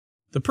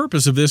The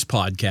purpose of this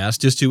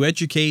podcast is to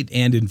educate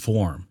and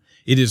inform.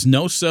 It is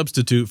no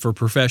substitute for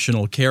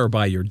professional care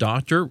by your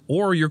doctor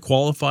or your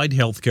qualified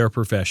healthcare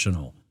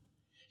professional.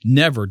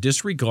 Never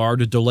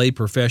disregard or delay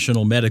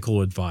professional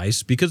medical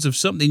advice because of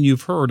something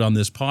you've heard on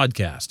this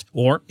podcast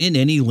or in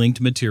any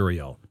linked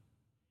material.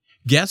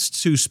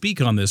 Guests who speak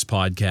on this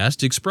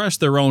podcast express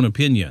their own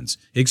opinions,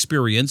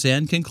 experience,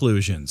 and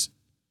conclusions.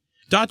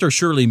 Dr.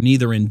 Shirley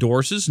neither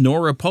endorses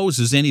nor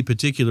opposes any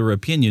particular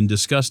opinion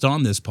discussed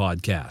on this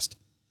podcast.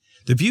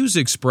 The views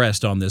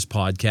expressed on this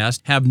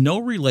podcast have no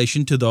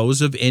relation to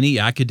those of any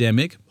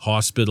academic,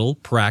 hospital,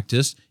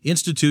 practice,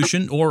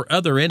 institution, or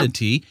other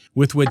entity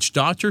with which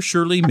Dr.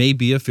 Shirley may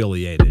be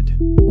affiliated.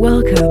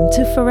 Welcome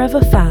to Forever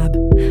Fab,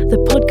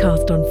 the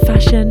podcast on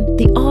fashion,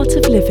 the art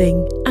of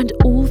living, and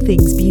all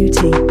things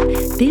beauty.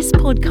 This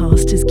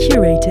podcast is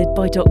curated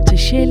by Dr.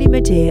 Shirley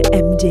Madeir,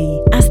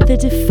 MD, as the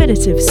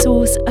definitive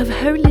source of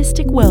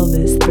holistic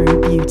wellness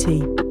through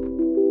beauty.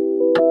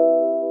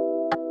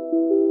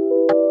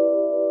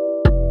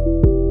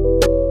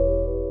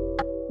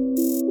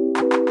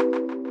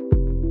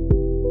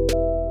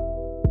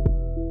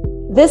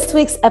 This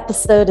week's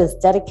episode is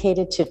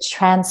dedicated to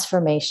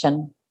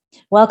transformation.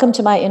 Welcome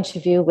to my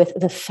interview with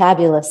the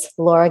fabulous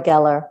Laura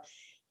Geller.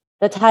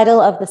 The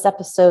title of this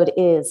episode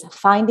is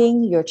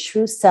Finding Your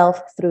True Self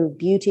Through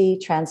Beauty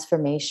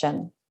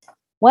Transformation.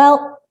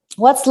 Well,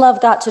 what's love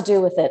got to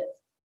do with it?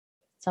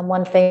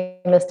 Someone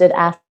famous did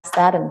ask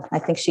that, and I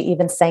think she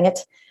even sang it.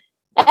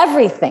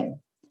 Everything.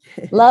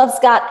 Love's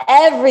got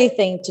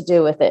everything to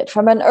do with it.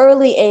 From an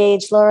early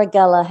age, Laura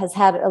Geller has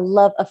had a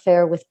love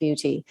affair with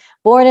beauty.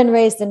 Born and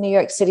raised in New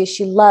York City,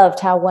 she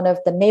loved how one of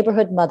the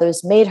neighborhood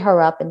mothers made her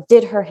up and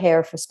did her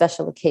hair for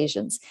special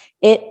occasions.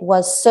 It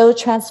was so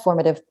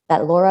transformative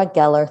that Laura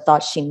Geller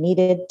thought she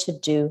needed to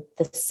do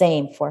the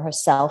same for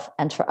herself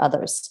and for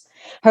others.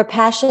 Her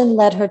passion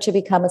led her to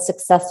become a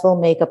successful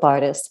makeup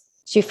artist.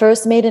 She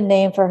first made a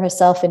name for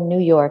herself in New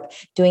York,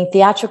 doing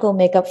theatrical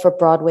makeup for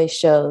Broadway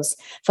shows.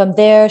 From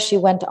there, she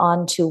went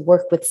on to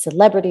work with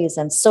celebrities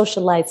and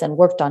socialites and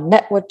worked on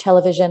network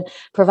television,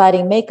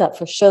 providing makeup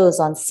for shows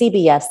on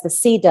CBS, the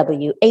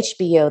CW,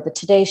 HBO, The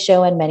Today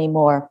Show, and many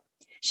more.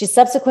 She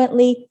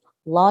subsequently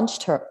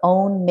launched her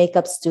own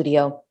makeup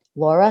studio,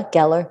 Laura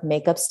Geller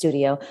Makeup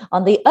Studio,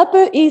 on the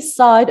Upper East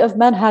Side of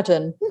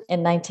Manhattan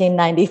in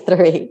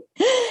 1993.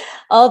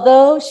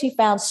 Although she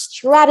found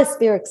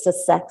stratospheric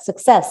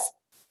success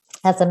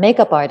as a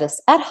makeup artist,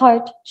 at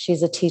heart,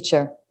 she's a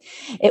teacher.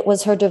 It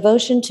was her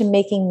devotion to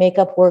making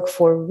makeup work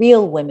for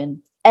real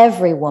women,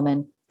 every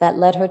woman, that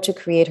led her to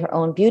create her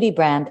own beauty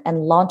brand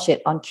and launch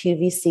it on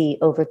QVC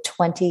over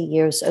 20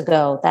 years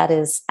ago. That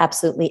is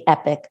absolutely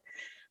epic.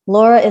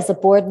 Laura is a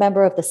board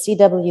member of the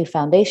CW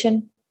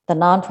Foundation, the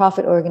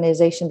nonprofit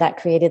organization that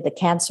created the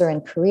Cancer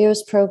and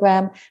Careers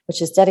Program,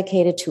 which is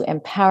dedicated to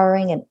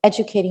empowering and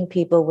educating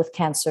people with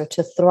cancer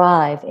to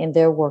thrive in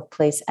their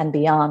workplace and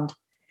beyond.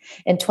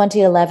 In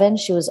 2011,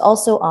 she was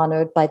also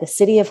honored by the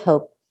City of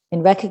Hope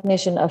in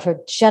recognition of her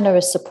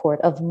generous support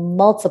of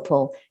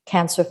multiple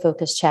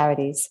cancer-focused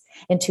charities.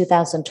 In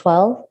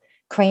 2012,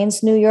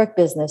 Crain's New York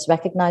Business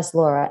recognized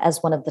Laura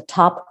as one of the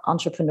top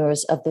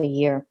entrepreneurs of the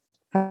year.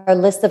 Her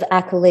list of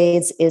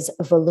accolades is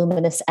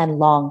voluminous and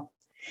long,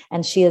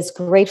 and she has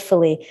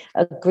gratefully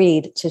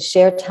agreed to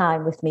share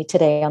time with me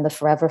today on the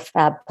Forever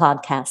Fab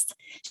podcast.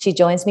 She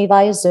joins me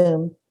via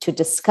Zoom to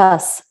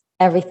discuss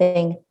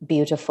everything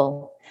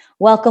beautiful.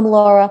 Welcome,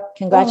 Laura.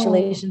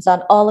 Congratulations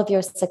on all of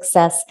your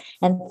success.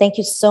 And thank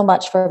you so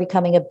much for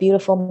becoming a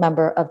beautiful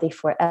member of the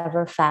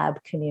Forever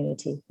Fab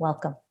community.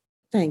 Welcome.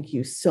 Thank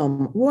you so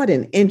much. What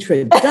an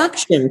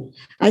introduction.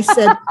 I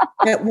said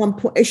at one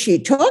point, is she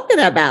talking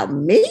about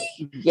me?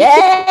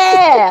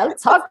 Yeah, I'm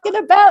talking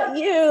about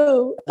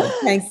you.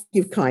 Thank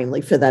you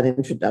kindly for that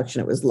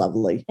introduction. It was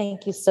lovely.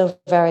 Thank you so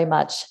very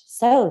much.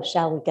 So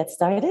shall we get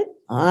started?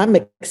 I'm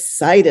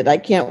excited. I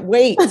can't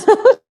wait.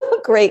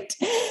 Great.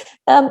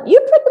 You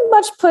pretty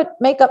much put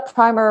makeup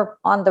primer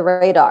on the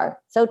radar.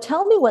 So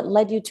tell me what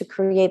led you to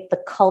create the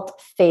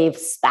cult fave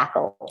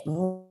spackle.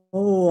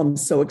 Oh, I'm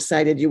so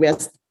excited. You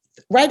asked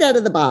right out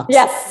of the box.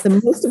 Yes. The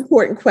most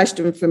important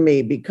question for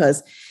me,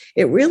 because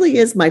it really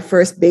is my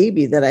first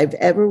baby that I've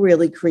ever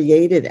really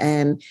created.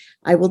 And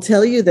I will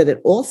tell you that it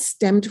all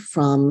stemmed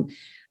from,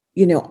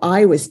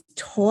 I was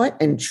taught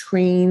and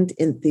trained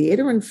in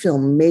theater and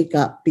film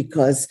makeup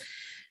because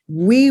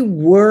we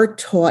were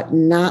taught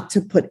not to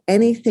put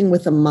anything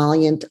with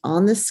emollient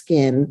on the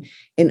skin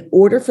in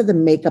order for the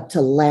makeup to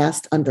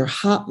last under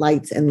hot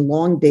lights and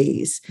long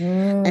days.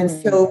 And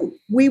so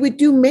we would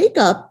do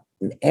makeup,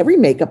 every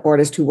makeup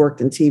artist who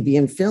worked in TV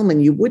and film,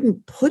 and you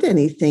wouldn't put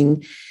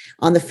anything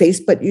on the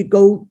face, but you'd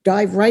go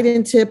dive right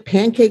into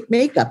pancake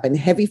makeup and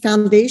heavy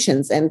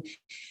foundations. And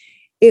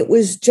it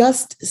was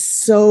just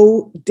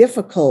so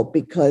difficult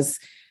because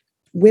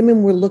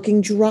women were looking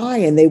dry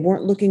and they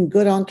weren't looking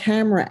good on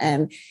camera.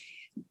 And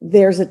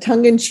there's a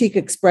tongue-in-cheek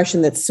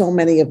expression that so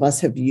many of us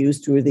have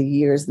used through the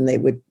years,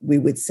 and we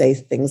would say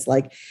things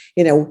like,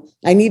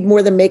 I need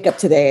more than makeup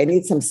today. I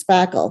need some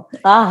spackle.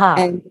 Uh-huh.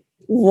 And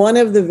one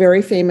of the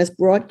very famous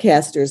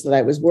broadcasters that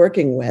I was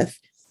working with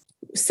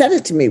said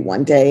it to me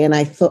one day. And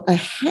I thought, I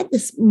had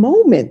this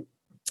moment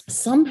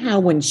somehow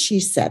when she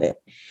said it.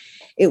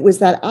 It was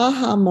that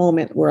aha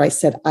moment where I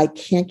said, I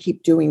can't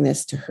keep doing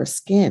this to her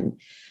skin.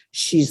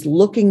 She's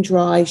looking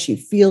dry. She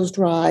feels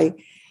dry.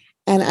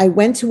 And I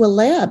went to a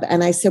lab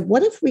and I said,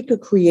 what if we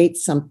could create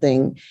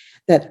something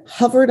that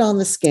hovered on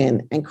the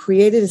skin and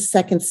created a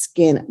second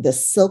skin, the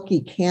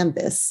silky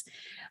canvas,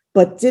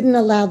 but didn't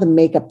allow the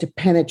makeup to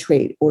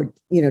penetrate or,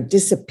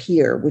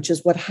 disappear, which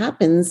is what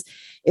happens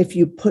if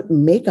you put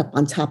makeup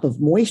on top of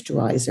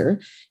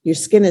moisturizer. Your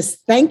skin is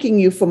thanking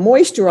you for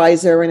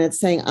moisturizer and it's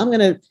saying, I'm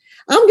going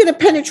to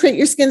penetrate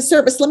your skin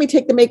surface. Let me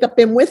take the makeup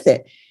in with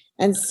it.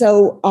 And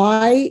so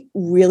I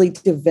really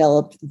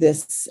developed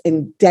this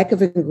deck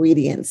of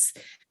ingredients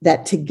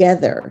that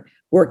together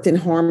worked in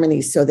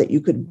harmony so that you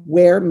could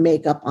wear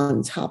makeup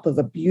on top of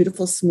a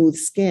beautiful, smooth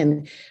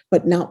skin,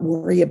 but not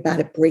worry about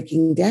it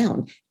breaking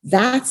down.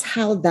 That's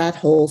how that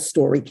whole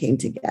story came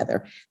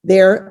together.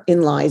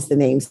 Therein lies the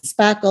name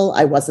Spackle.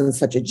 I wasn't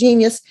such a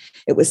genius.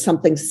 It was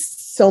something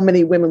so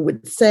many women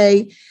would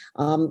say,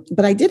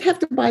 but I did have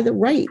to buy the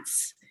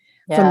rights.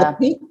 Yeah.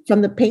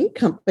 From the paint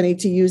company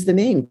to use the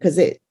name, because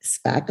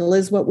Spackle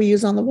is what we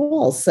use on the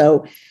walls.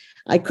 So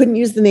I couldn't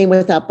use the name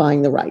without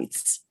buying the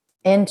rights.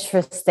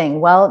 Interesting.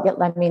 Well,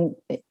 I mean,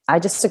 I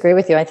just agree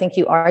with you. I think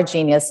you are a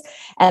genius.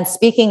 And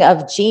speaking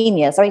of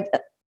genius,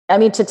 I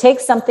mean, to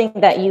take something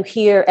that you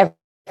hear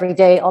every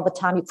day, all the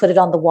time, you put it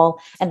on the wall,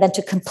 and then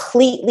to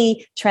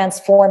completely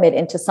transform it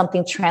into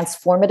something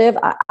transformative,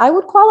 I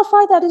would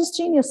qualify that as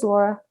genius,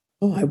 Laura.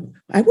 Oh,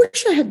 I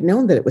wish I had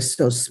known that it was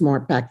so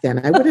smart back then.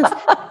 I would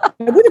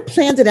have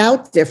planned it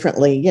out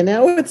differently.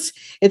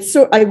 It's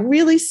so I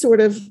really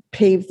sort of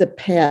paved the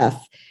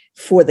path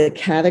for the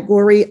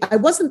category. I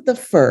wasn't the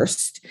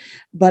first,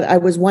 but I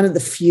was one of the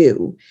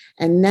few.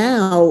 And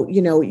now,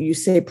 you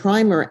say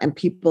primer and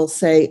people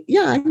say,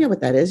 yeah, I know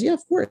what that is. Yeah,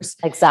 of course.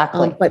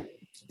 Exactly. But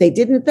they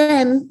didn't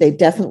then. They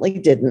definitely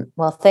didn't.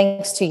 Well,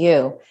 thanks to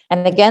you.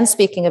 And again,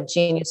 speaking of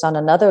genius on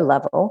another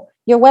level,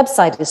 your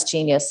website is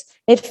genius.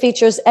 It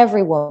features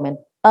every woman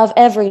of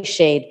every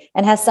shade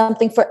and has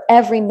something for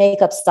every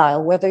makeup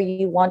style, whether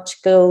you want to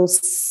go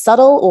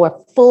subtle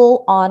or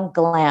full on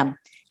glam.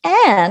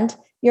 And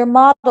your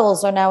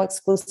models are now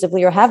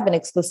exclusively or have been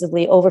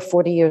exclusively over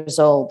 40 years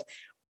old.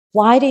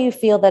 Why do you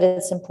feel that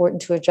it's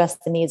important to address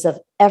the needs of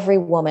every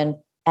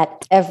woman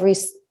at every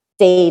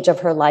stage of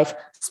her life,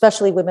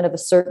 especially women of a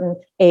certain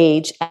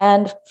age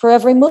and for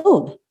every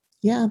mood?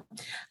 Yeah.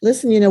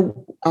 Listen,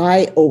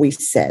 I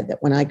always said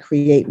that when I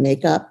create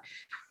makeup,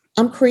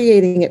 I'm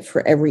creating it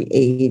for every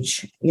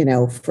age,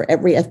 for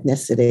every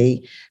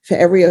ethnicity, for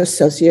every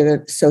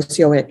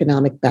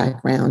socioeconomic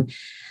background.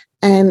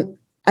 And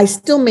I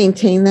still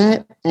maintain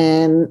that,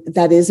 and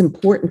that is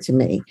important to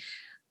me.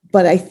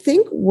 But I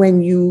think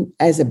when you,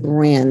 as a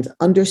brand,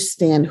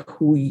 understand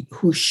who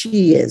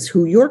she is,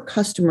 who your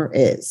customer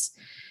is,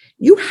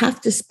 you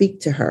have to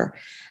speak to her.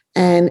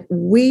 And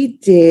we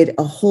did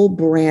a whole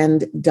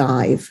brand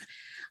dive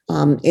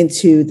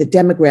into the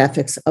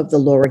demographics of the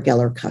Laura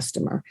Geller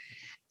customer.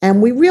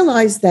 And we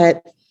realized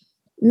that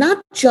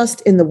not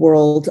just in the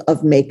world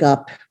of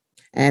makeup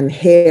and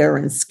hair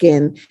and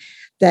skin,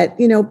 that,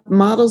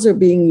 models are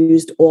being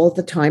used all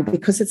the time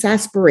because it's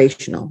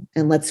aspirational.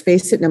 And let's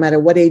face it, no matter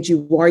what age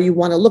you are, you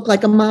want to look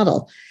like a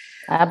model.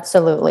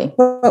 Absolutely.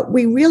 But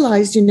we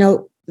realized,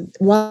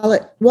 while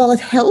it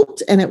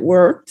helped and it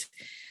worked,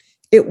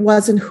 it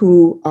wasn't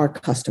who our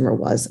customer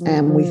was. Mm-hmm.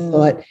 And we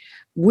thought,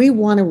 we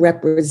want to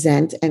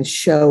represent and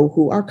show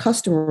who our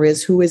customer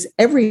is, who is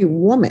every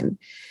woman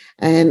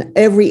and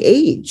every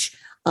age,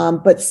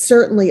 but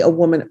certainly a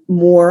woman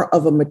more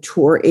of a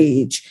mature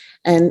age.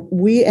 And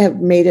we have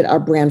made it our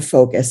brand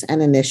focus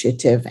and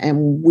initiative,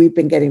 and we've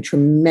been getting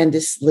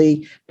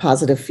tremendously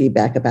positive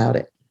feedback about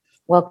it.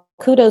 Well,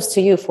 kudos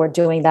to you for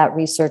doing that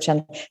research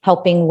and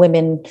helping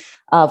women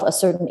of a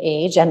certain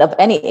age and of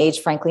any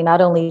age, frankly,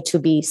 not only to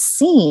be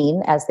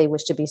seen as they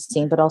wish to be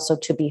seen, but also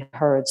to be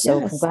heard. So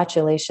yes.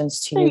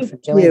 Congratulations to you for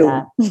doing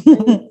that.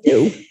 Thank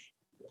you.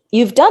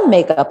 You've done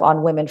makeup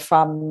on women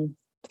from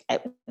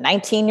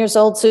 19 years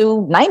old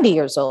to 90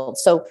 years old.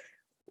 So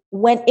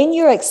when in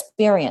your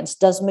experience,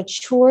 does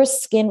mature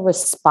skin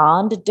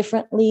respond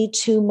differently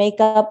to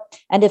makeup?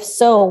 And if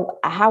so,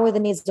 how are the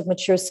needs of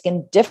mature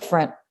skin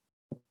different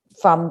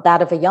from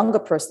that of a younger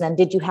person? And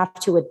did you have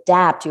to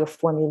adapt your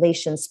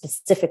formulation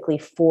specifically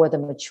for the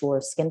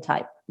mature skin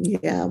type?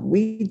 Yeah,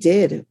 we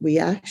did. We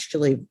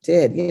actually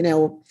did.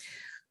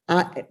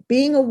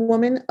 Being a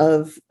woman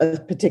of a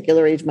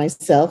particular age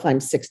myself, I'm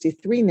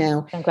 63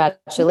 now.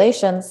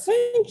 Congratulations.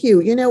 Thank you.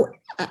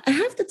 I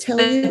have to tell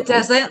you. It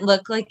doesn't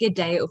look like a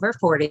day over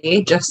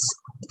 40, just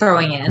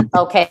throwing in.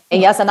 Okay.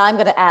 Yes. And I'm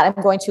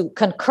going to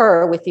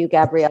concur with you,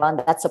 Gabrielle. And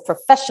that's a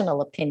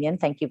professional opinion.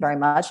 Thank you very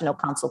much. No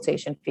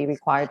consultation fee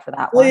required for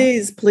that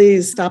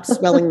Please stop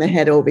swelling the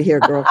head over here,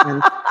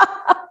 girlfriend.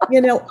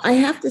 I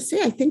have to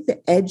say, I think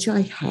the edge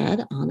I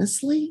had,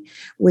 honestly,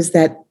 was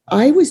that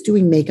I was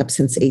doing makeup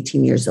since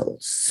 18 years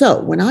old.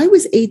 So when I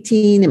was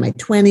 18, in my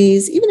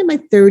 20s, even in my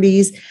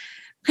 30s,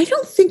 I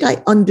don't think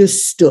I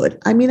understood.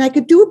 I mean, I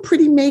could do a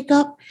pretty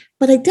makeup,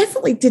 but I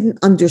definitely didn't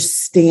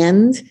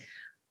understand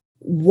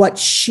what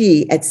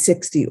she at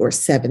 60 or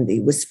 70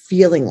 was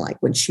feeling like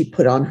when she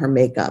put on her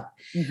makeup.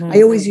 Mm-hmm.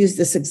 I always use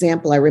this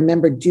example. I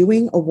remember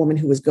doing a woman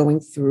who was going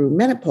through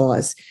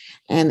menopause,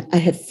 and I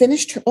had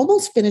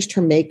almost finished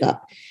her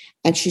makeup,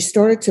 and she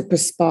started to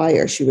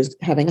perspire. She was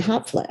having a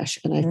hot flash.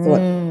 And I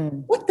thought,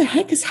 what the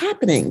heck is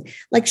happening?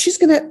 Like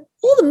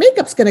all the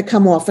makeup's going to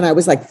come off. And I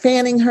was like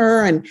fanning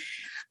her, and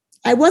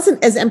I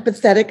wasn't as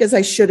empathetic as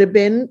I should have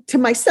been to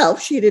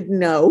myself. She didn't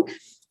know.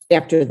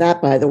 After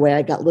that, by the way,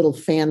 I got little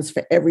fans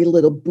for every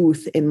little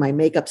booth in my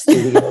makeup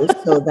studio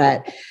so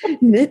that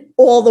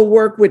all the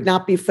work would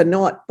not be for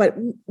naught. But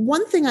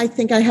one thing I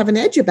think I have an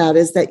edge about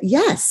is that,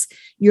 yes,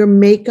 your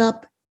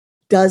makeup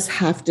does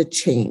have to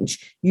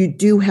change. You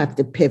do have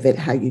to pivot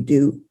how you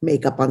do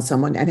makeup on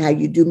someone and how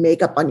you do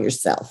makeup on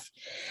yourself.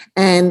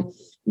 And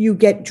you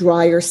get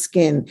drier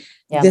skin.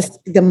 Yeah.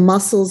 The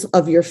muscles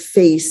of your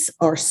face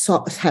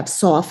have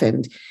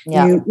softened.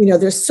 Yeah.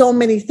 There's so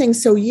many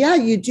things. So yeah,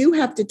 you do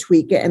have to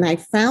tweak it. And I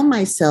found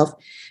myself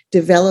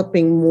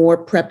developing more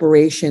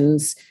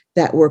preparations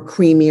that were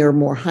creamier,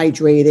 more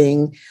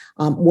hydrating,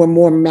 were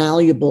more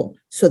malleable,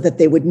 so that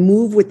they would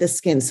move with the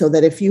skin. So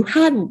that if you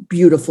had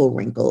beautiful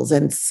wrinkles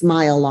and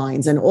smile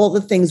lines and all the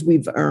things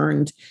we've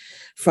earned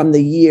from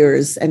the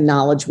years and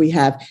knowledge we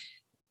have,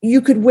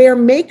 you could wear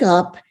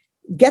makeup,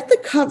 get the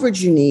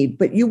coverage you need,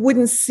 but you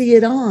wouldn't see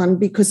it on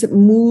because it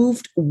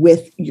moved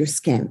with your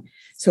skin.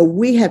 So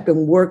we have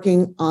been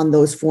working on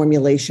those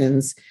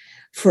formulations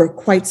for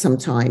quite some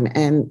time,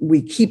 and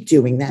we keep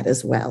doing that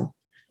as well.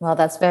 Well,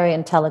 that's very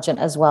intelligent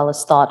as well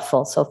as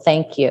thoughtful. So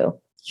thank you.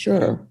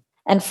 Sure.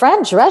 And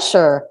Fran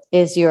Drescher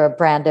is your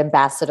brand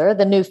ambassador,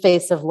 the new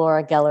face of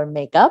Laura Geller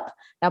Makeup.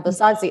 Now,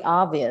 besides the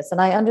obvious, and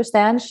I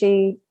understand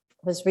she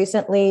was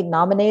recently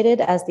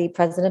nominated as the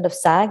president of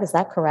SAG. Is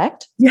that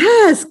correct?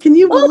 Yes. Can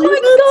you believe it?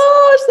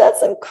 Oh my gosh,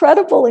 that's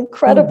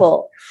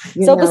incredible.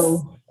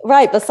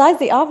 Besides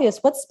the obvious,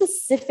 what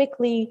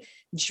specifically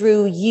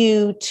drew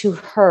you to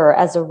her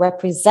as a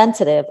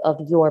representative of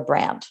your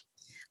brand?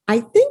 I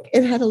think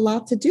it had a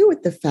lot to do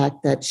with the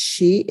fact that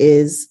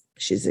she's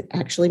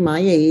actually my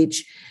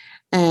age,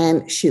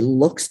 and she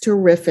looks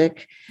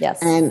terrific.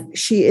 Yes. And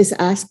she is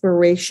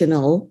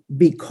aspirational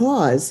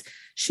because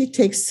she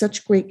takes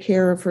such great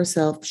care of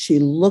herself. She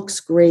looks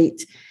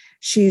great.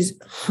 She's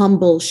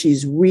humble.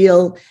 She's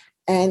real.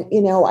 And,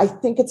 I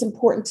think it's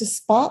important to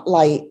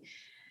spotlight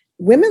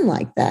women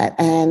like that.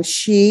 And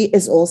she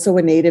is also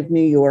a native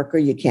New Yorker.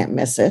 You can't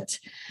miss it.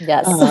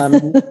 Yes.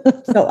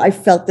 So I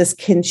felt this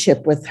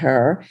kinship with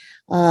her.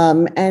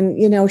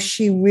 And,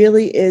 she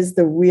really is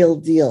the real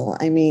deal.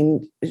 I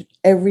mean,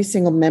 every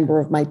single member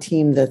of my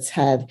team that's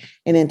had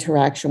an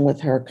interaction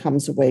with her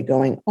comes away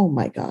going, oh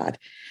my God,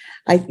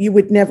 you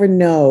would never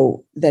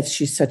know that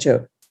she's such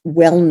a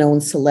well-known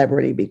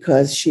celebrity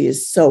because she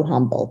is so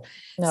humble.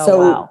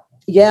 Wow.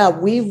 Yeah,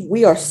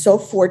 we are so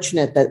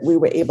fortunate that we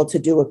were able to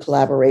do a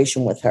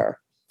collaboration with her.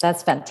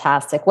 That's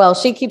fantastic. Well,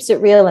 she keeps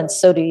it real, and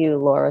so do you,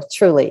 Laura,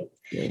 truly.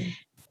 Yeah.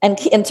 And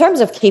in terms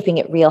of keeping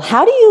it real,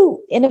 how do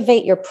you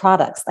innovate your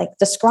products? Like,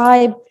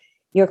 describe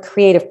your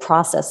creative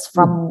process.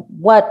 From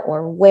what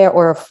or where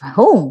or from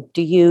whom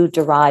do you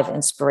derive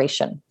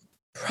inspiration?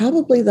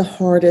 Probably the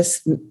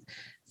hardest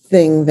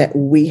thing that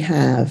we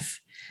have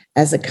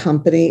as a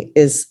company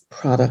is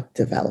product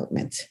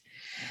development.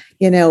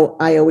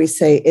 I always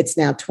say it's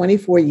now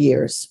 24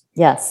 years.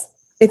 Yes.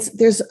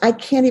 I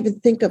can't even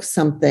think of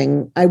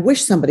something. I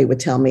wish somebody would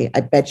tell me,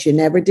 I bet you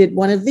never did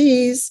one of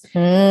these.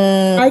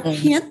 I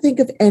can't think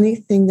of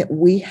anything that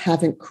we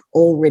haven't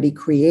already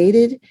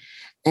created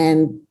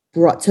and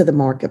brought to the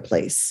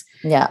marketplace.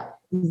 Yeah.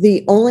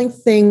 The only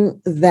thing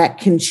that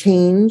can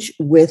change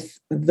with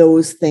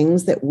those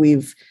things that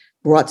we've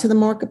brought to the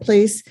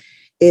marketplace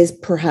is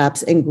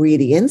perhaps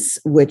ingredients,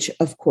 which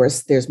of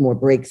course there's more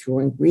breakthrough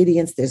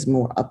ingredients, there's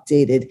more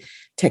updated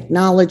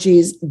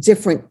technologies,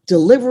 different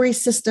delivery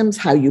systems,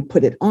 how you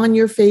put it on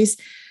your face.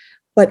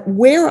 But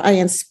where I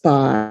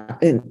inspire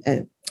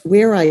and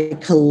where I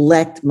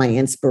collect my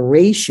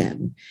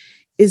inspiration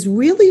is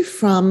really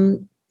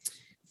from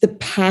the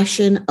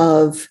passion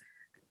of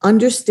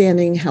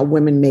understanding how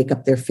women make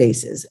up their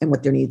faces and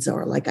what their needs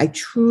are. Like, I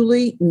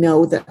truly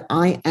know that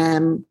I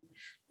am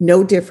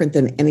no different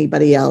than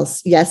anybody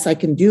else. Yes, I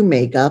can do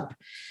makeup.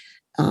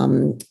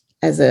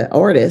 As an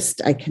artist,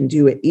 I can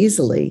do it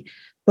easily.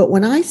 But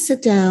when I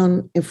sit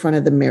down in front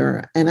of the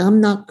mirror and I'm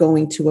not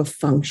going to a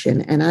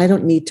function and I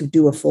don't need to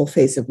do a full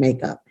face of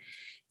makeup,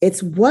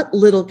 it's what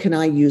little can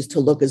I use to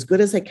look as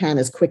good as I can,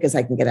 as quick as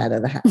I can get out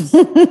of the house.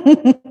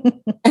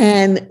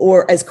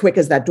 Or as quick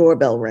as that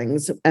doorbell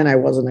rings and I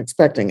wasn't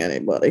expecting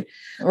anybody.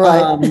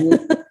 Right.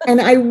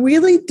 And I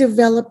really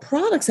develop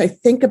products. I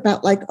think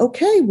about like,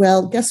 okay,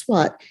 well, guess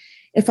what?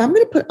 if I'm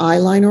going to put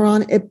eyeliner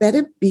on, it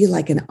better be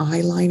like an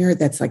eyeliner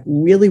that's like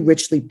really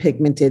richly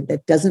pigmented,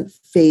 that doesn't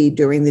fade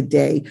during the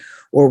day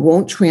or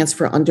won't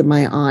transfer under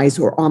my eyes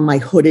or on my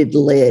hooded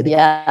lid.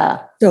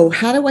 Yeah. So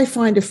how do I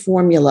find a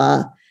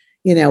formula?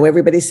 You know,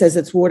 everybody says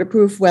it's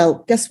waterproof.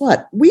 Well, guess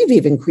what? We've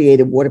even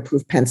created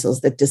waterproof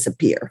pencils that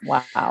disappear.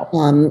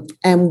 Wow.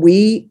 And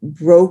we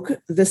broke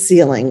the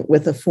ceiling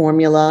with a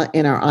formula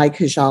in our Eye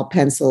Kajal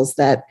pencils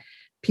that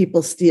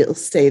people still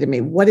say to me,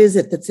 what is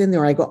it that's in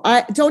there? I go,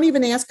 I don't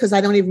even ask, because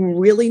I don't even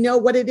really know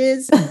what it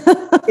is.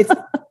 It's,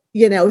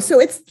 you know, so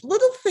it's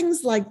little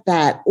things like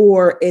that,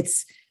 or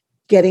it's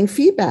getting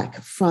feedback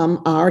from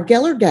our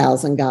Geller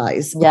gals and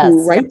guys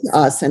who write to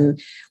us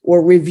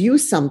or review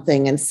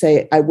something and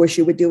say, I wish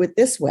you would do it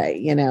this way,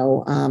 you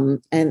know?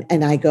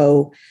 And I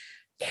go,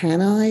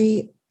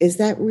 does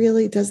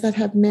that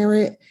have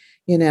merit?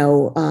 You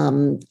know,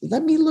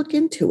 let me look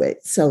into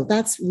it. So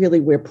that's really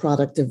where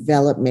product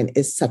development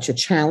is such a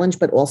challenge,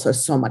 but also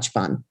so much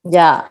fun.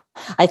 Yeah.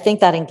 I think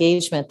that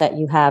engagement that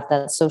you have,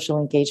 that social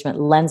engagement,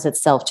 lends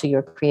itself to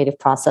your creative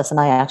process. And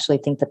I actually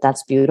think that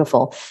that's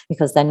beautiful,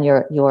 because then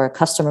your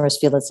customers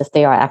feel as if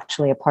they are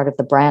actually a part of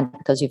the brand,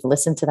 because you've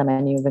listened to them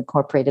and you've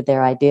incorporated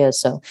their ideas.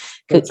 So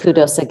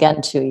kudos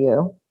again to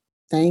you.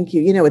 Thank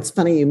you. You know, it's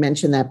funny you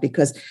mentioned that,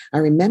 because I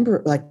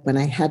remember like when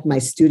I had my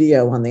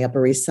studio on the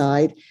Upper East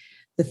Side,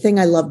 the thing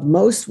I loved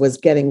most was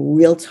getting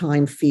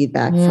real-time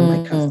feedback from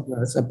my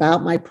customers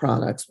about my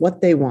products, what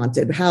they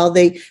wanted, how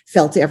they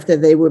felt after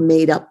they were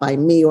made up by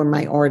me or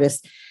my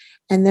artist.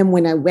 And then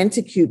when I went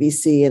to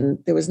QVC, and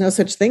there was no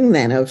such thing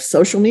then of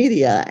social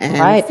media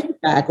and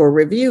feedback or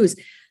reviews,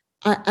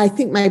 I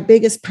think my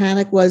biggest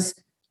panic was,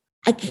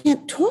 I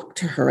can't talk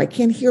to her. I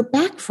can't hear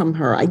back from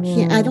her. I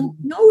don't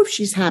know if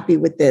she's happy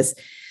with this.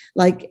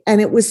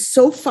 And it was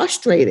so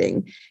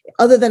frustrating,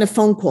 other than a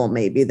phone call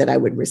maybe that I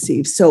would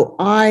receive. So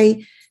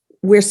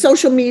where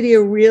social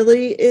media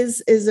really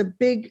is a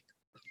big,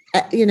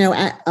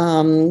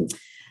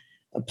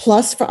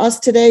 plus for us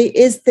today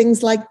is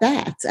things like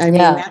that. I mean,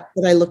 that's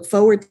what I look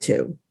forward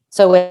to.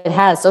 So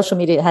social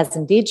media has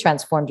indeed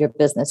transformed your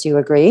business. You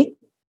agree?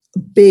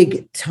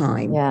 Big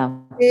time. Yeah.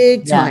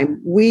 Big time.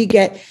 We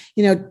get,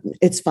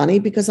 it's funny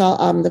because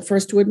I'm the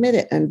first to admit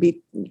it and be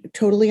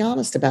totally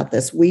honest about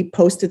this. We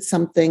posted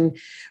something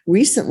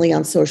recently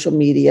on social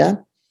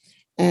media,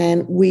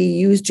 and we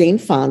used Jane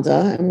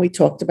Fonda, and we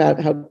talked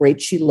about how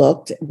great she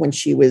looked when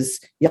she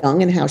was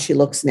young and how she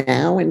looks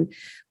now. And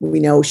we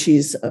know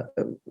she's,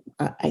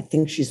 I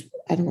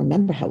don't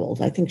remember how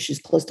old. I think she's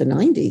close to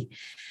 90.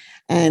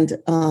 And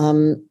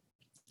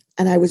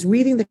I was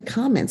reading the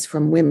comments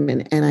from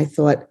women, and I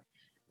thought,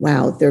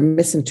 wow, they're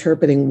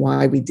misinterpreting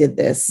why we did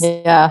this.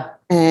 Yeah.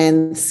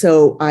 And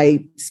so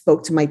I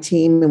spoke to my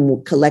team,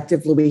 and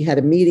collectively we had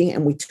a meeting,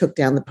 and we took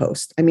down the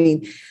post. I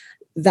mean,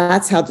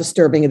 that's how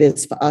disturbing it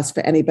is for us, for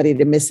anybody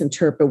to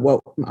misinterpret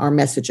what our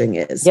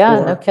messaging is.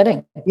 Yeah, no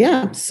kidding.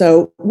 Yeah.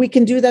 So we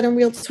can do that in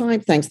real time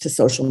thanks to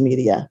social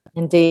media.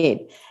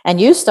 Indeed. And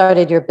you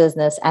started your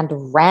business and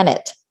ran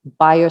it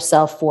by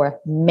yourself for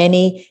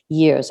many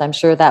years. I'm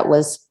sure that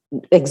was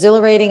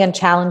exhilarating and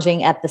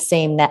challenging at the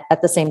same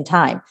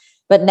time.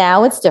 But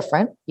now it's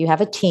different. You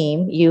have a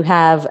team. You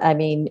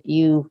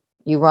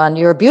run,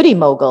 you're a beauty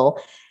mogul.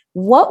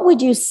 What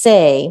would you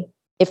say,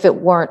 if it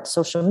weren't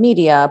social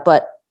media,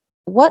 but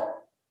what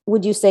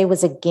would you say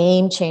was a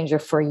game changer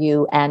for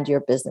you and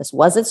your business?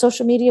 Was it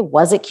social media?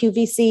 Was it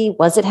QVC?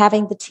 Was it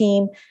having the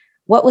team?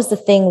 What was the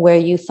thing where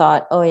you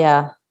thought, oh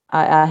yeah,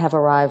 I have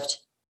arrived?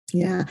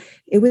 Yeah,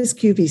 it was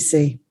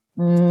QVC.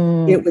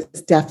 It was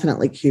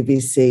definitely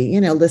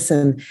QVC.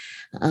 Listen,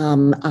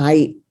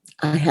 I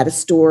had a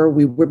store.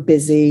 We were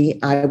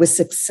busy. I was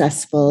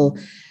successful,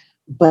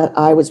 but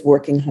I was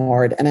working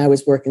hard, and I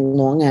was working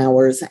long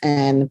hours,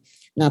 and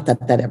not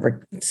that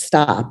ever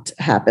stopped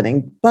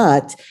happening,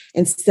 but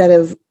instead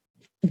of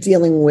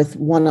dealing with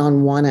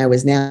one-on-one, I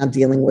was now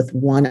dealing with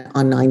 1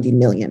 on 90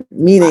 million,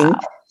 meaning,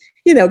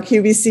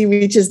 QVC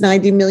reaches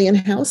 90 million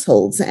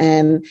households.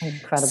 And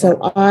incredible.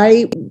 So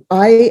I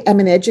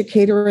am an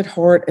educator at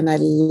heart, and I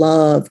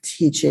love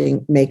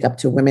teaching makeup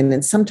to women.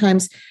 And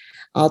sometimes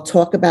I'll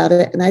talk about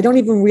it, and I don't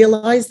even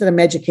realize that I'm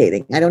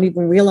educating. I don't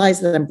even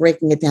realize that I'm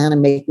breaking it down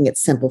and making it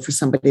simple for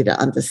somebody to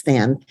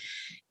understand.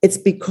 It's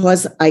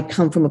because I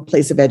come from a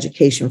place of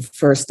education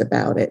first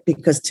about it.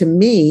 Because to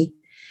me,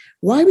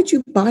 why would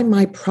you buy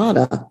my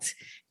product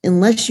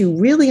unless you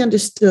really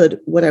understood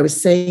what I was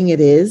saying it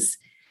is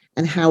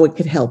and how it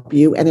could help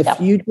you? And if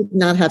you did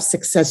not have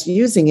success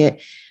using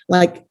it,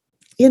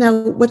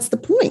 what's the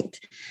point?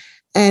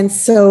 And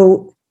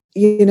so,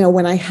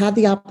 when I had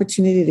the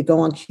opportunity to go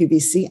on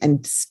QVC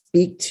and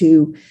speak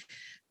to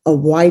a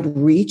wide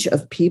reach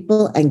of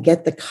people and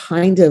get the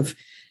kind of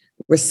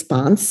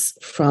response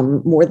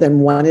from more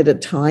than one at a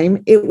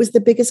time, it was the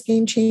biggest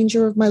game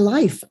changer of my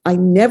life. I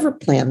never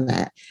planned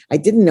that. I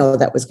didn't know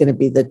that was going to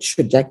be the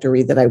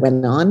trajectory that I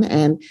went on.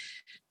 And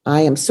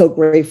I am so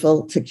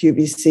grateful to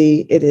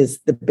QVC. It is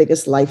the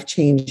biggest life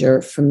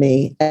changer for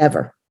me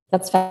ever.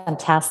 That's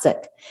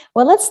fantastic.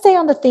 Well, let's stay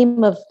on the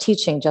theme of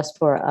teaching just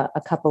for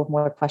a couple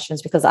more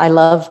questions, because I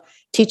love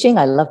teaching.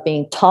 I love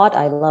being taught.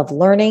 I love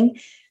learning.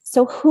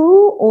 So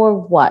who or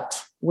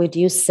what would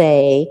you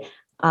say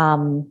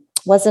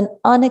was an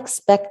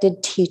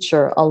unexpected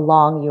teacher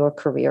along your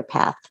career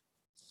path?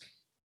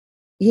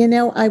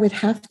 I would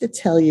have to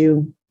tell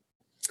you,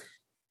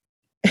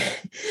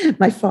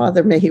 my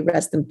father, may he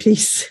rest in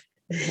peace.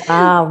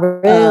 Wow,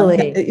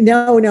 really?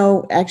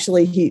 No,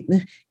 actually,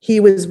 he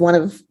was one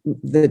of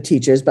the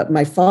teachers, but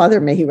my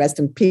father, may he rest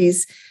in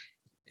peace,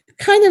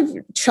 kind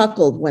of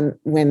chuckled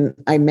when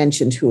I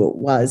mentioned who it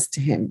was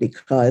to him,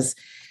 because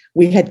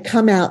we had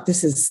come out,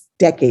 this is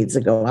decades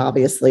ago,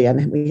 obviously,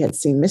 and we had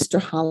seen Mr.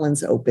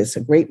 Holland's Opus,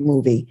 a great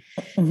movie.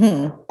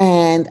 Mm-hmm.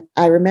 And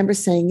I remember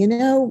saying,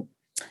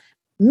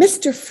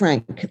 Mr.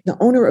 Frank, the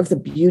owner of the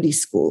beauty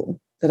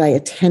school that I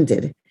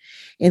attended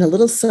in a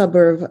little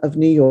suburb of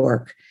New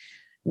York,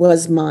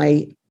 was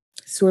my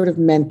sort of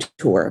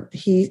mentor.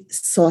 He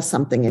saw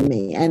something in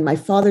me, and my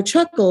father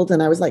chuckled,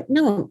 and I was like,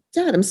 no,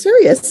 Dad, I'm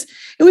serious.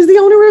 It was the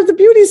owner of the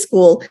beauty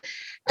school.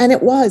 And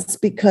it was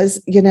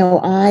because,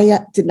 I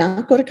did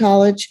not go to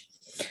college.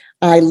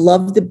 I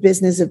loved the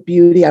business of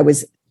beauty. I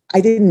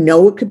didn't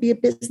know it could be a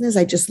business.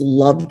 I just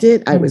loved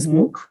it. I was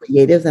more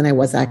creative than I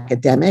was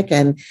academic.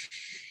 And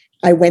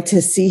I went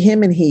to see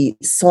him, and he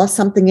saw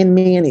something in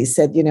me, and he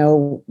said,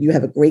 you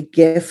have a great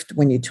gift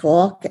when you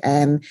talk.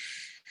 And,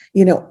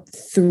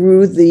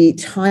 through the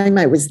time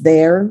I was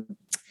there,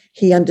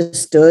 he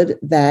understood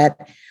that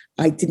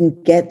I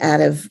didn't get out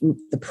of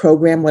the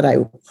program what I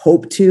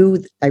hoped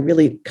to. I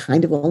really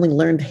kind of only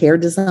learned hair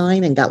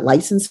design and got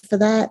licensed for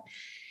that.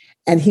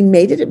 And he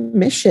made it a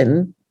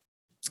mission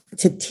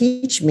to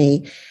teach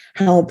me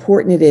how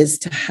important it is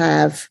to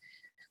have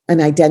an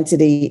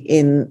identity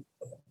in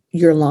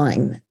your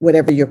line,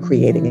 whatever you're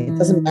creating. It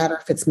doesn't matter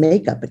if it's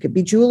makeup. It could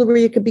be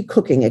jewelry. It could be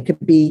cooking. It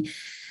could be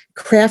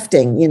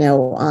crafting,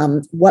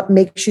 what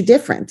makes you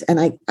different.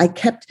 And I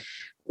kept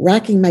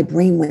racking my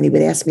brain when he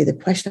would ask me the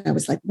question. I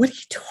was like, what are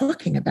you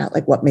talking about?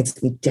 Like, what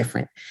makes me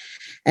different?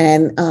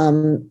 And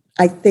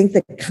I think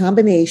the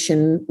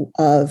combination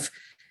of,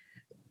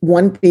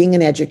 one, being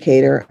an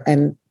educator,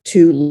 and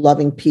two,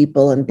 loving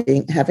people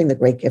and having the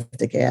great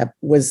gift of gab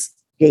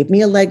gave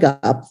me a leg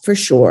up for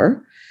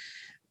sure.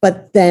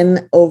 But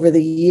then over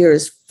the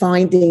years,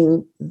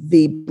 finding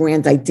the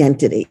brand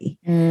identity.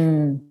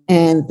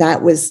 And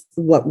that was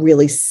what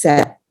really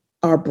set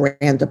our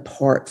brand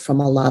apart from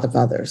a lot of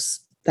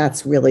others.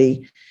 That's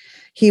really,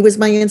 he was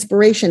my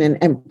inspiration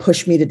and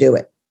pushed me to do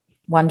it.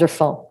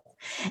 Wonderful.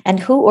 And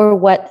who or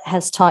what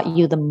has taught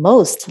you the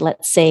most,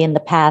 let's say, in the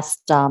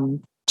past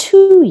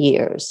 2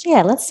 years?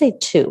 Yeah, let's say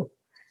 2.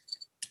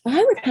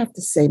 I would have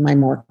to say my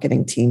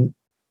marketing team.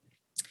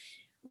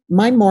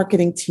 My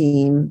marketing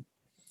team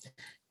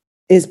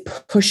is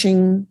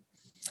pushing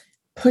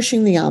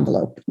the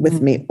envelope with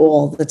me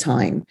all the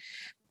time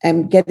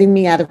and getting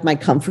me out of my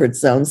comfort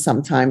zone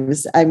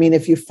sometimes. I mean,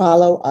 if you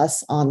follow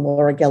us on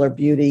Laura Geller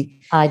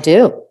Beauty. I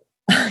do.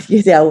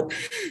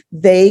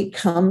 They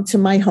come to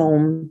my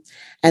home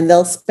and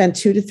they'll spend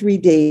 2 to 3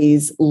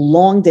 days,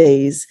 long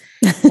days.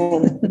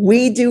 And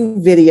we do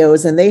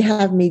videos and they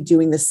have me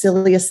doing the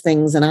silliest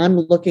things. And I'm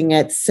looking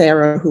at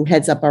Sarah, who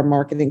heads up our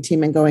marketing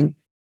team, and going,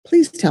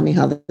 please tell me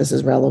how this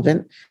is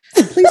relevant.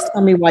 Please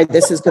tell me why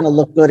this is going to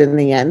look good in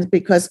the end,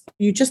 because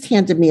you just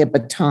handed me a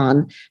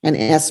baton and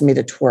asked me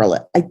to twirl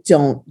it. I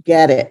don't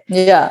get it.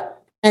 Yeah.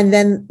 And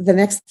then the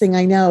next thing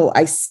I know,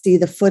 I see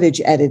the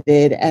footage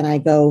edited and I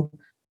go,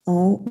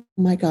 oh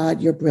my God,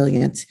 you're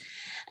brilliant.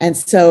 And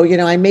so,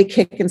 I may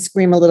kick and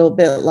scream a little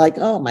bit like,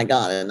 oh my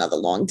God, another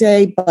long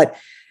day. But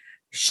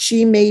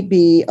she may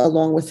be,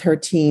 along with her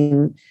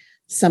team,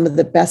 some of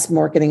the best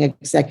marketing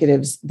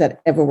executives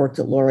that ever worked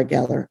at Laura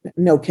Geller.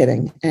 No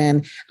kidding.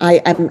 And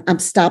I'm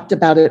stopped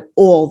about it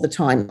all the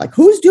time. Like,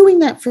 who's doing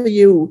that for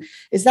you?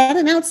 Is that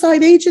an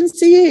outside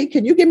agency?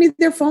 Can you give me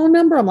their phone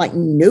number? I'm like,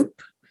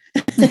 nope.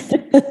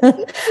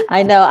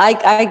 I know.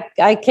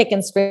 I kick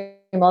and scream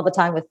all the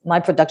time with my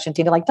production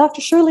team. They're like,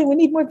 Dr. Shirley, we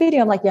need more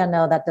video. I'm like, yeah,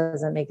 no, that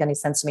doesn't make any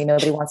sense to me.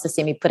 Nobody wants to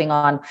see me putting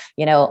on,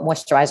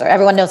 moisturizer.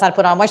 Everyone knows how to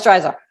put on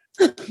moisturizer.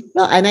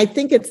 Well, and I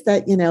think it's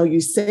that, you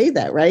say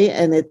that, right?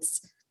 And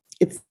it's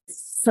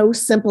so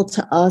simple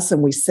to us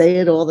and we say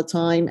it all the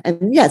time.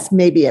 And yes,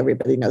 maybe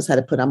everybody knows how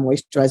to put on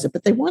moisturizer,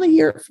 but they want to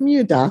hear it from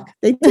you, Doc.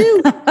 They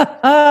do. They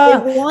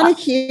want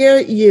to hear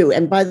you.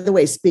 And by the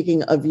way,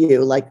 speaking of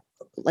you, like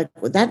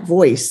with that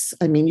voice,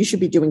 I mean, you should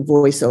be doing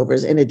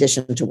voiceovers in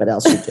addition to what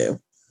else you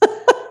do.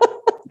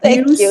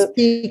 Thank you.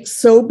 Speak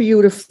so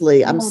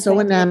beautifully. I'm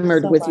so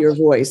enamored with your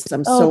voice.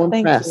 I'm so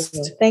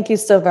impressed. Thank you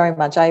so very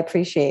much. I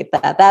appreciate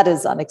that. That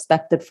is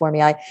unexpected for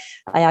me. I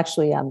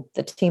actually,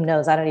 the team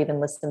knows I don't even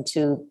listen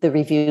to the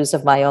reviews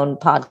of my own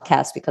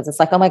podcast because it's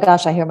like, oh my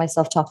gosh, I hear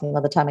myself talking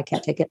all the time. I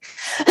can't take it.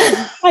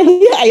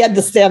 I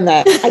understand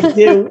that. I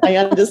do. I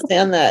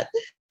understand that.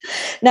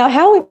 Now,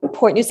 how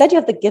important, you said you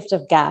have the gift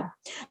of gab.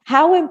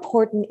 How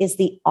important is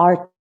the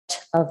art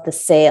of the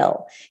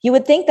sale? You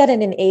would think that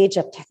in an age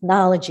of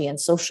technology and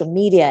social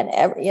media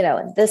and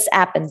and this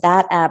app and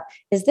that app,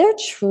 is there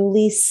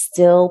truly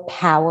still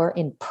power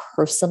in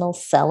personal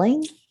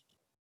selling?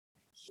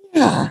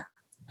 Yeah,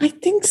 I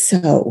think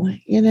so.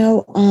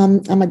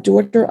 I'm a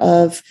daughter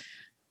of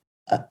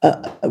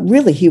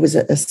really, he was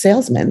a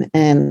salesman.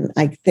 And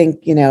I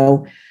think,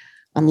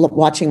 I'm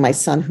watching my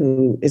son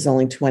who is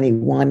only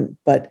 21,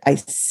 but I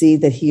see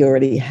that he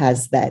already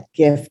has that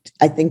gift.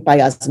 I think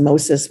by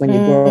osmosis, when you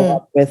grow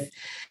up with,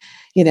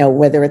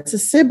 whether it's a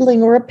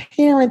sibling or a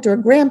parent or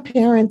a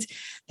grandparent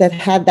that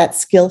had that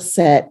skill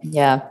set.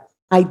 Yeah.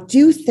 I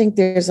do think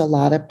there's a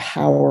lot of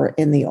power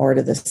in the art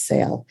of the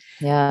sale.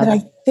 Yeah. But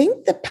I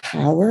think the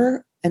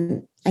power,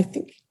 and I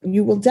think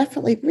you will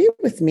definitely agree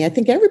with me, I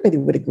think everybody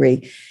would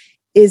agree,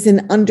 is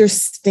in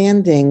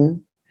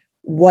understanding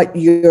what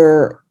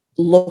you're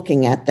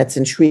looking at that's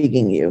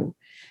intriguing you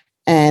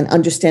and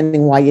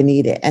understanding why you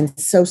need it. And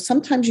so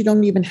sometimes you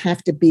don't even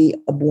have to be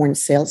a born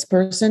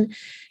salesperson.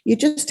 You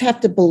just have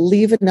to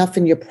believe enough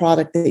in your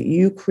product that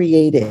you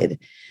created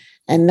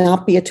and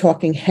not be a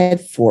talking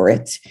head for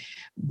it,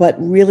 but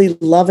really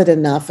love it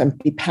enough and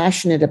be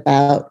passionate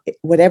about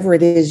whatever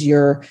it is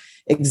you're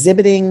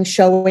exhibiting,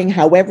 showing,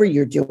 however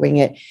you're doing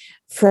it,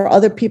 for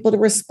other people to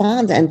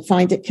respond and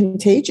find it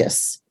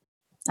contagious.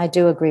 I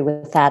do agree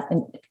with that.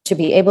 And to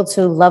be able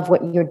to love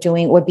what you're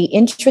doing or be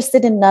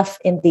interested enough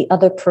in the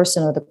other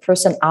person or the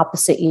person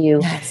opposite you,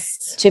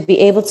 yes, to be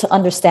able to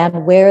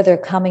understand where they're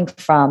coming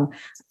from.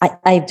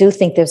 I do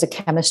think there's a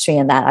chemistry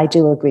in that. I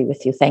do agree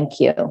with you. Thank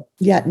you.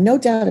 Yeah, no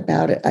doubt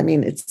about it. I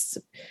mean, it's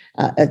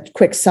a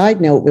quick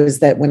side note was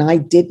that when I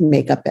did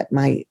makeup at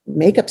my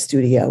makeup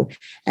studio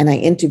and I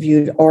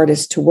interviewed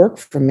artists to work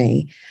for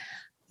me,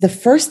 the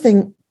first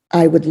thing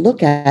I would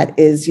look at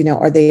is,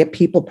 are they a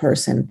people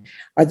person?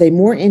 Are they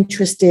more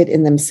interested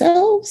in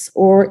themselves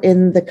or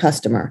in the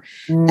customer?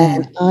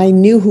 And I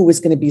knew who was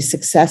going to be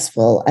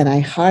successful and I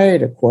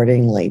hired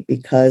accordingly,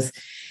 because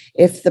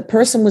if the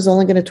person was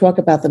only going to talk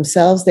about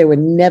themselves, they were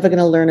never going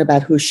to learn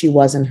about who she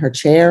was in her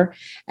chair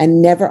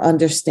and never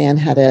understand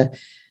how to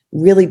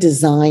really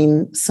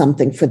design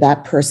something for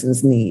that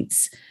person's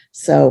needs.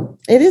 So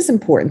it is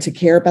important to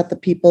care about the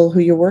people who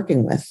you're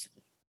working with.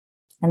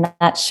 And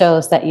that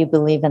shows that you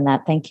believe in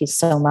that. Thank you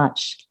so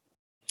much.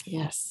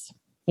 Yes.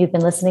 You've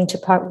been listening to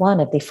part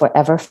 1 of the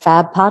Forever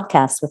Fab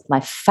podcast with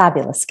my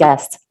fabulous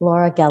guest,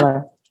 Laura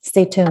Geller.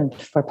 Stay tuned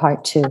for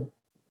part 2.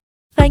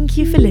 Thank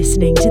you for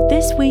listening to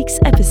this week's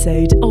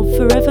episode of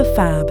Forever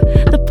Fab,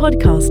 the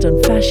podcast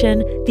on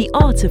fashion, the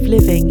art of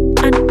living,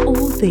 and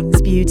all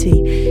things beauty,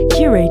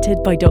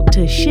 curated by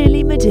Dr.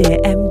 Shirley Madej,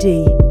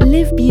 MD.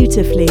 Live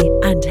beautifully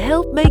and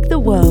help make the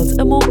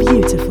world a more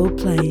beautiful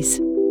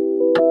place.